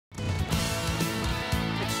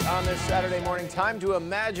on this Saturday morning. Time to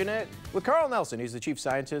imagine it with Carl Nelson. He's the chief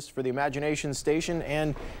scientist for the Imagination Station.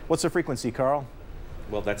 And what's the frequency, Carl?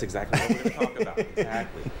 Well, that's exactly what we're going to talk about.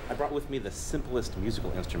 Exactly. I brought with me the simplest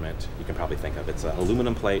musical instrument you can probably think of. It's an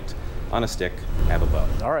aluminum plate on a stick, have a bow.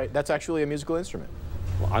 All right, that's actually a musical instrument.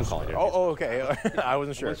 Well, I'm calling it. Oh, okay. I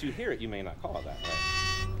wasn't sure. Once you hear it, you may not call it that,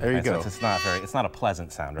 right? There you go. So it's not a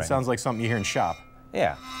pleasant sound, right? It sounds like something you hear in shop.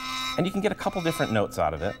 Yeah. And you can get a couple different notes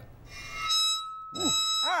out of it.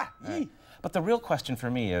 Right. But the real question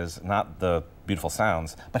for me is not the beautiful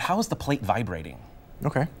sounds, but how is the plate vibrating?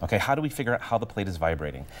 Okay. Okay, how do we figure out how the plate is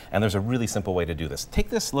vibrating? And there's a really simple way to do this. Take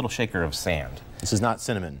this little shaker of sand. This is not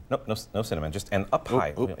cinnamon. Nope, no cinnamon, just and up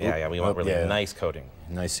high. We want really nice coating.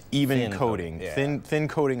 Nice, even thin coating. Yeah. Thin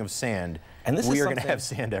coating of sand. And this we is are going to have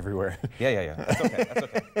sand everywhere. Yeah. That's okay, that's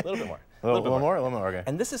okay. A little bit more. A little more, okay.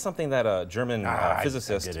 And this is something that a German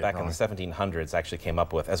physicist back in the 1700s actually came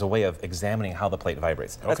up with as a way of examining how the plate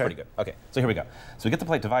vibrates. That's pretty good. Okay, so here we go. So we get the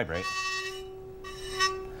plate to vibrate.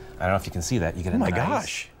 I don't know if you can see that. You get a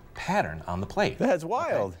nice pattern on the plate. That's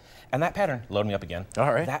wild. Okay. And that pattern, load me up again.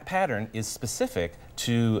 All right. That pattern is specific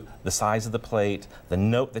to the size of the plate, the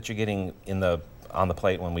note that you're getting on the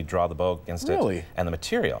plate when we draw the bow against it, and the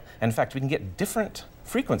material. And in fact, we can get different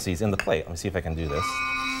frequencies in the plate. Let me see if I can do this.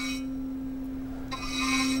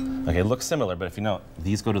 Okay, it looks similar, but if you know,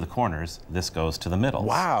 these go to the corners, this goes to the middle.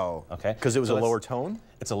 Wow. Okay. Because it was a lower tone?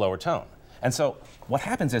 It's a lower tone. And so what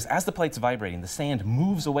happens is, as the plate's vibrating, the sand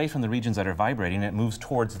moves away from the regions that are vibrating, and it moves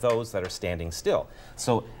towards those that are standing still.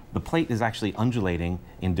 So the plate is actually undulating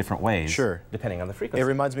in different ways, depending on the frequency. It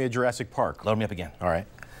reminds me of Jurassic Park. Load me up again. All right.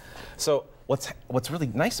 So what's really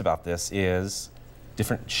nice about this is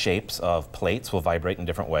different shapes of plates will vibrate in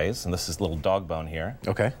different ways, and this is a little dog bone here.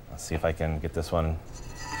 Okay. Let's see if I can get this one.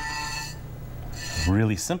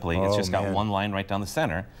 Really simply, it's just got one line right down the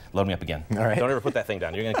center. Load me up again. All right. Don't ever put that thing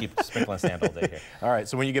down. You're going to keep sprinkling sand all day here. All right,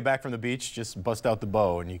 so when you get back from the beach, just bust out the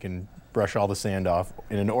bow and you can brush all the sand off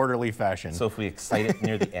in an orderly fashion. So if we excite it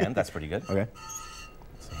near the end, that's pretty good. Okay.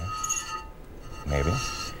 Let's see here. Maybe.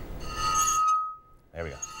 There we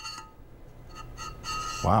go.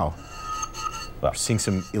 Wow. Well, we're seeing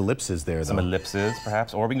some ellipses there, though. Some ellipses,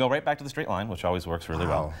 perhaps. Or we can go right back to the straight line, which always works really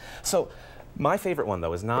well. So my favorite one,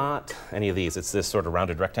 though, is not any of these. It's this sort of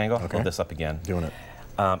rounded rectangle. Okay. Load this up again. Doing it.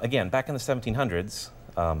 Again, back in the 1700s,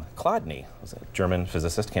 Chladni, was a German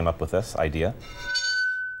physicist, came up with this idea.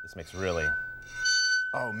 This makes really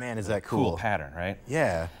man, is that cool? Cool pattern, right?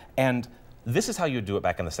 Yeah. And this is how you would do it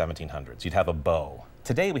back in the 1700s. You'd have a bow.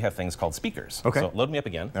 Today we have things called speakers. Okay. So load me up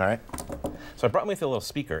again. All right. So I brought me with a little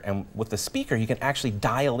speaker, and with the speaker you can actually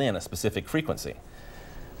dial in a specific frequency.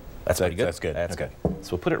 That's pretty good. That's good. That's good.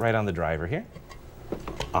 So we'll put it right on the driver here,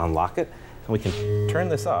 unlock it, and we can turn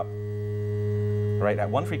this up. Right, at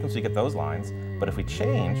one frequency you get those lines, but if we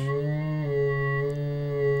change, you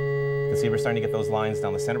can see we're starting to get those lines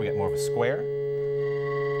down the center. We get more of a square.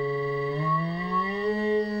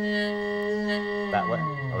 That way,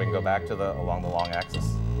 or we can go back to along the long axis.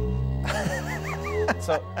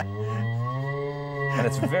 And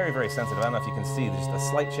it's very, very sensitive. I don't know if you can see, just a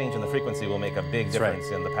slight change in the frequency will make a big difference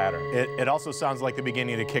in the pattern. It also sounds like the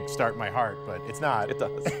beginning to kickstart my heart, but it's not. It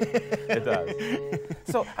does. It does.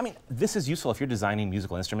 So, I mean, this is useful if you're designing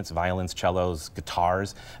musical instruments, violins, cellos,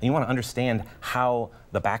 guitars, and you want to understand how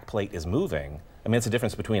the backplate is moving. I mean, it's a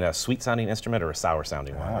difference between a sweet-sounding instrument or a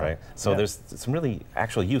sour-sounding one, right? So there's some really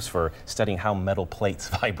actual use for studying how metal plates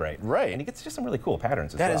vibrate. Right. And it gets just some really cool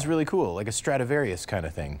patterns as well. That is really cool, like a Stradivarius kind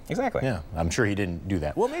of thing. Exactly. Yeah, I'm sure he didn't do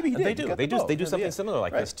that. Well, maybe he did. They do. They do something similar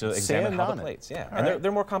like this to examine how the plates. Yeah, and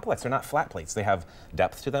they're more complex. They're not flat plates. They have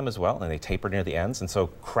depth to them as well, and they taper near the ends. And so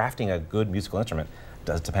crafting a good musical instrument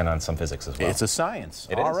does depend on some physics as well. It's a science.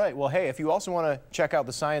 It All is. right. Well, hey, if you also want to check out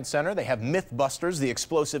the Science Center, they have Mythbusters, the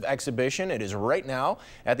explosive exhibition. It is right now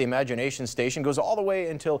at the Imagination Station. Goes all the way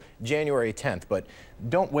until January 10th. But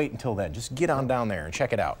don't wait until then. Just get on down there and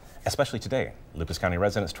check it out. Especially today. Lucas County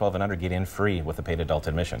residents 12 and under get in free with a paid adult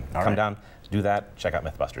admission. Come down, do that, check out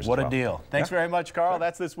Mythbusters. What a deal. Thanks very much, Carl.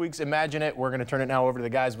 That's this week's Imagine It. We're going to turn it now over to the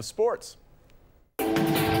guys with sports.